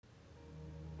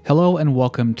Hello and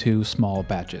welcome to Small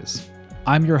Batches.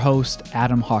 I'm your host,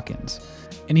 Adam Hawkins.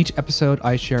 In each episode,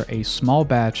 I share a small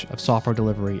batch of software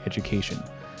delivery education.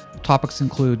 Topics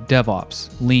include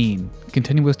DevOps, Lean,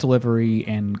 continuous delivery,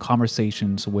 and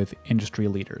conversations with industry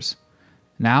leaders.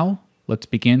 Now, let's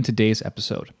begin today's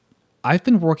episode. I've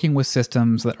been working with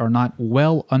systems that are not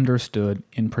well understood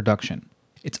in production.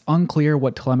 It's unclear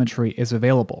what telemetry is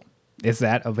available. Is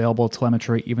that available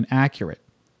telemetry even accurate?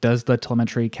 Does the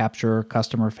telemetry capture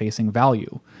customer-facing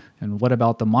value? And what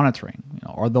about the monitoring?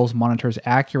 Are those monitors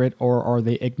accurate or are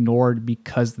they ignored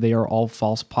because they are all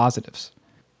false positives?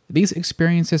 These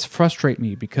experiences frustrate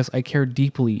me because I care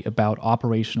deeply about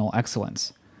operational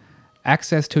excellence.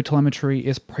 Access to telemetry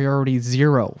is priority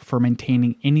zero for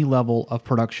maintaining any level of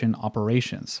production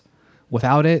operations.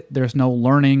 Without it, there's no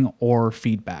learning or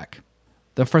feedback.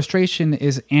 The frustration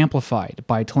is amplified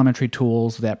by telemetry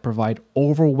tools that provide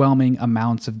overwhelming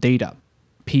amounts of data.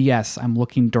 P.S. I'm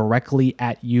looking directly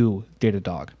at you,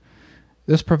 Datadog.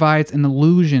 This provides an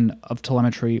illusion of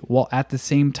telemetry while at the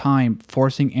same time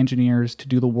forcing engineers to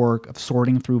do the work of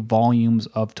sorting through volumes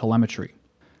of telemetry.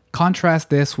 Contrast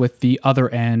this with the other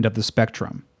end of the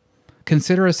spectrum.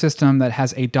 Consider a system that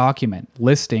has a document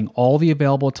listing all the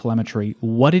available telemetry,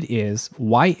 what it is,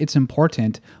 why it's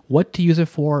important, what to use it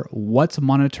for, what's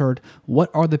monitored, what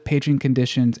are the paging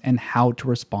conditions, and how to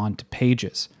respond to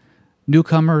pages.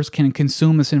 Newcomers can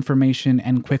consume this information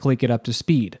and quickly get up to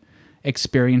speed.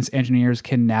 Experienced engineers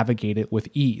can navigate it with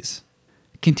ease.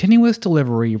 Continuous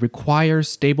delivery requires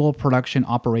stable production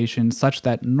operations such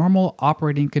that normal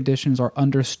operating conditions are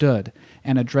understood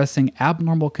and addressing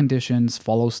abnormal conditions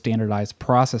follows standardized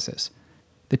processes.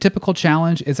 The typical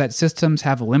challenge is that systems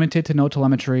have limited to no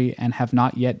telemetry and have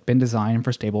not yet been designed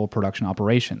for stable production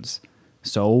operations.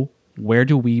 So, where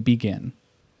do we begin?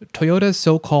 Toyota's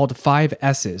so-called 5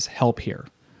 S's help here.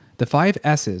 The 5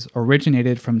 S's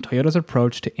originated from Toyota's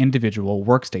approach to individual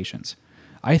workstations.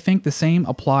 I think the same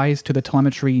applies to the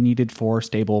telemetry needed for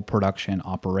stable production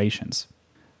operations.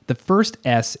 The first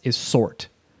S is sort.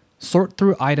 Sort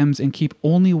through items and keep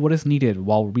only what is needed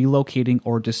while relocating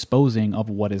or disposing of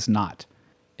what is not.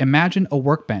 Imagine a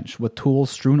workbench with tools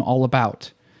strewn all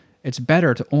about. It's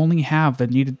better to only have the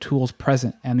needed tools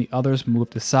present and the others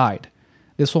moved aside.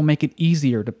 This will make it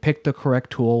easier to pick the correct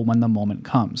tool when the moment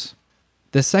comes.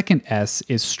 The second S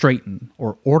is straighten,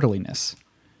 or orderliness.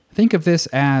 Think of this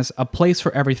as a place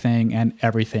for everything and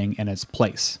everything in its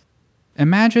place.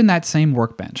 Imagine that same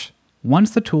workbench.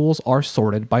 Once the tools are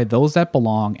sorted by those that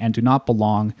belong and do not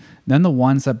belong, then the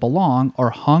ones that belong are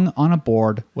hung on a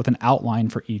board with an outline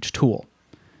for each tool.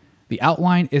 The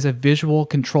outline is a visual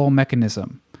control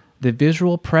mechanism. The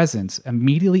visual presence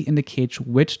immediately indicates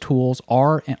which tools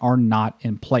are and are not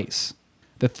in place.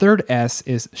 The third S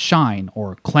is shine,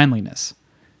 or cleanliness.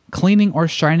 Cleaning or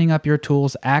shining up your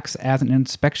tools acts as an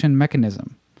inspection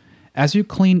mechanism. As you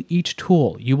clean each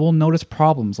tool, you will notice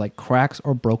problems like cracks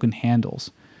or broken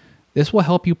handles. This will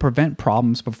help you prevent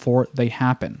problems before they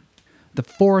happen. The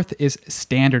fourth is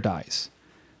standardize.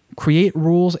 Create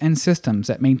rules and systems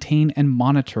that maintain and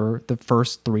monitor the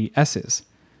first 3 S's.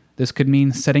 This could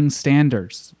mean setting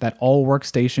standards that all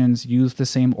workstations use the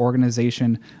same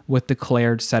organization with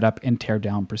declared setup and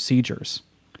teardown procedures.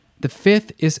 The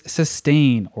fifth is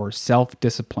sustain, or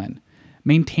self-discipline.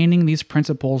 Maintaining these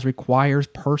principles requires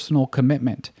personal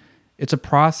commitment. It's a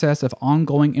process of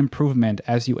ongoing improvement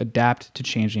as you adapt to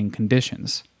changing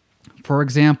conditions. For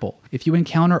example, if you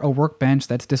encounter a workbench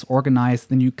that's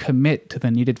disorganized, then you commit to the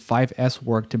needed 5S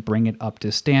work to bring it up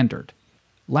to standard.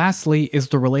 Lastly is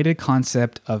the related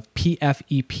concept of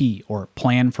PFEP, or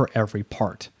plan for every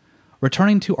part.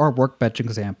 Returning to our workbench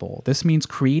example, this means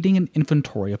creating an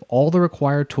inventory of all the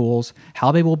required tools,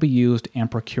 how they will be used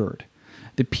and procured.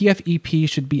 The PFEP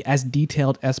should be as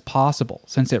detailed as possible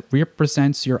since it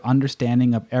represents your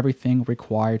understanding of everything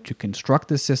required to construct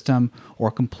the system or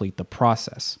complete the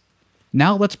process.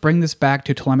 Now let's bring this back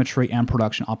to telemetry and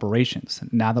production operations,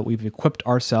 now that we've equipped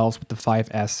ourselves with the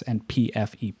 5S and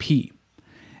PFEP.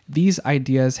 These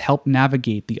ideas help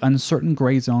navigate the uncertain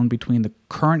gray zone between the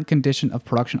current condition of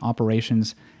production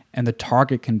operations and the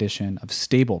target condition of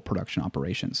stable production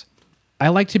operations. I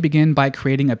like to begin by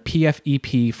creating a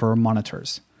PFEP for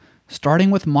monitors.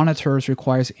 Starting with monitors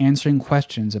requires answering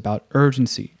questions about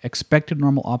urgency, expected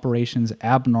normal operations,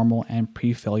 abnormal and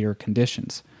pre-failure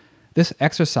conditions. This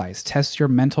exercise tests your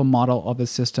mental model of the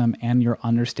system and your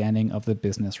understanding of the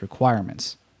business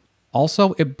requirements.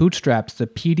 Also, it bootstraps the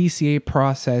PDCA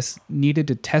process needed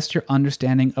to test your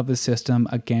understanding of the system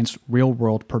against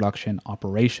real-world production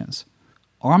operations.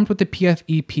 Armed with the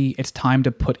PFEP, it's time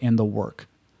to put in the work.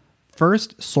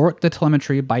 First, sort the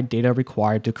telemetry by data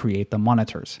required to create the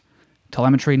monitors.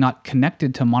 Telemetry not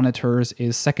connected to monitors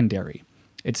is secondary.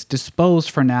 It's disposed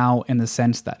for now in the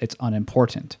sense that it's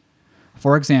unimportant.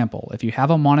 For example, if you have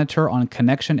a monitor on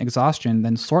connection exhaustion,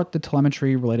 then sort the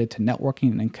telemetry related to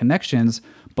networking and connections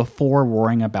before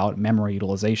worrying about memory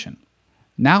utilization.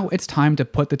 Now it's time to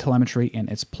put the telemetry in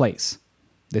its place.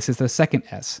 This is the second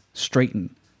S,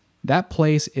 straighten. That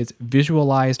place is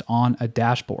visualized on a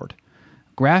dashboard.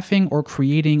 Graphing or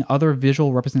creating other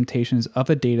visual representations of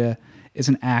the data is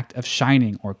an act of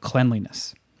shining or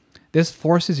cleanliness. This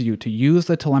forces you to use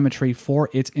the telemetry for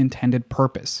its intended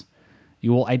purpose.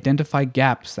 You will identify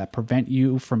gaps that prevent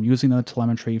you from using the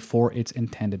telemetry for its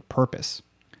intended purpose.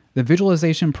 The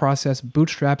visualization process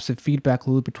bootstraps the feedback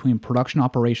loop between production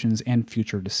operations and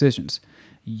future decisions.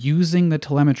 Using the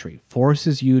telemetry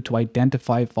forces you to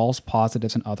identify false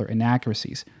positives and other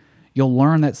inaccuracies. You'll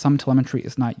learn that some telemetry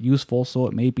is not useful, so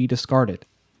it may be discarded.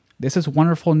 This is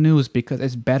wonderful news because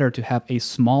it's better to have a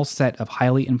small set of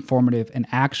highly informative and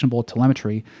actionable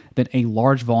telemetry than a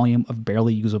large volume of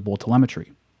barely usable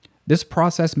telemetry. This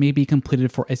process may be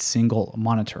completed for a single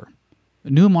monitor.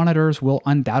 New monitors will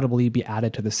undoubtedly be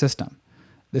added to the system.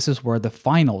 This is where the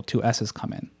final two S's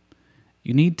come in.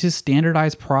 You need to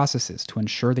standardize processes to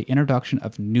ensure the introduction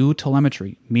of new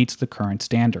telemetry meets the current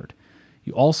standard.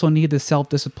 You also need the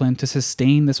self-discipline to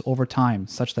sustain this over time,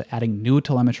 such that adding new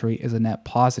telemetry is a net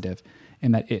positive,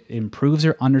 in that it improves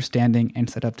your understanding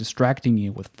instead of distracting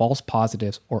you with false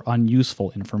positives or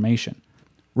unuseful information.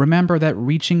 Remember that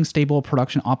reaching stable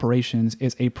production operations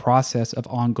is a process of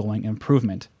ongoing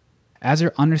improvement. As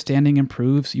your understanding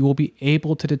improves, you will be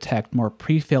able to detect more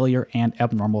pre-failure and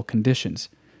abnormal conditions.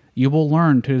 You will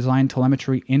learn to design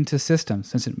telemetry into systems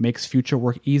since it makes future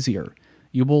work easier.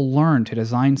 You will learn to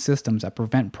design systems that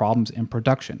prevent problems in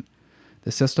production.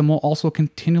 The system will also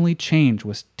continually change,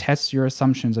 which tests your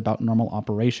assumptions about normal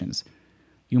operations.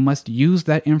 You must use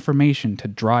that information to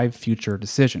drive future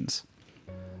decisions.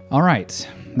 Alright,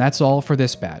 that's all for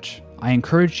this batch. I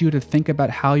encourage you to think about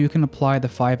how you can apply the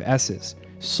 5 S's: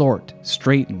 sort,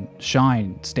 straighten,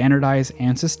 shine, standardize,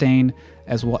 and sustain,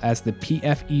 as well as the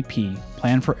PFEP,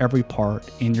 plan for every part,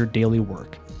 in your daily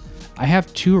work. I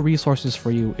have 2 resources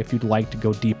for you if you'd like to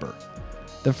go deeper.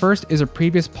 The first is a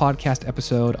previous podcast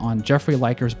episode on Jeffrey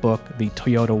Liker's book, The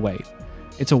Toyota Way.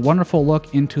 It's a wonderful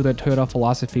look into the Toyota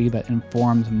philosophy that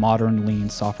informs modern lean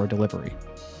software delivery.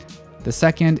 The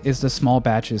second is the Small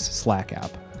Batches Slack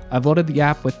app. I've loaded the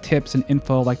app with tips and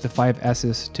info like the 5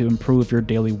 S's to improve your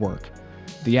daily work.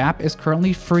 The app is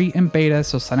currently free in beta,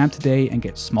 so sign up today and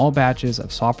get small batches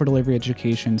of software delivery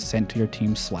education sent to your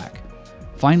team's Slack.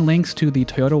 Find links to the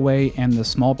Toyota Way and the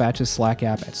Small Batches Slack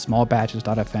app at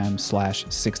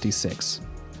smallbatches.fm/66.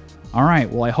 Alright,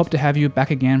 well, I hope to have you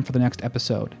back again for the next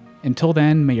episode. Until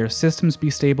then, may your systems be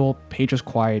stable, pages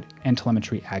quiet, and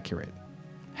telemetry accurate.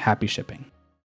 Happy shipping.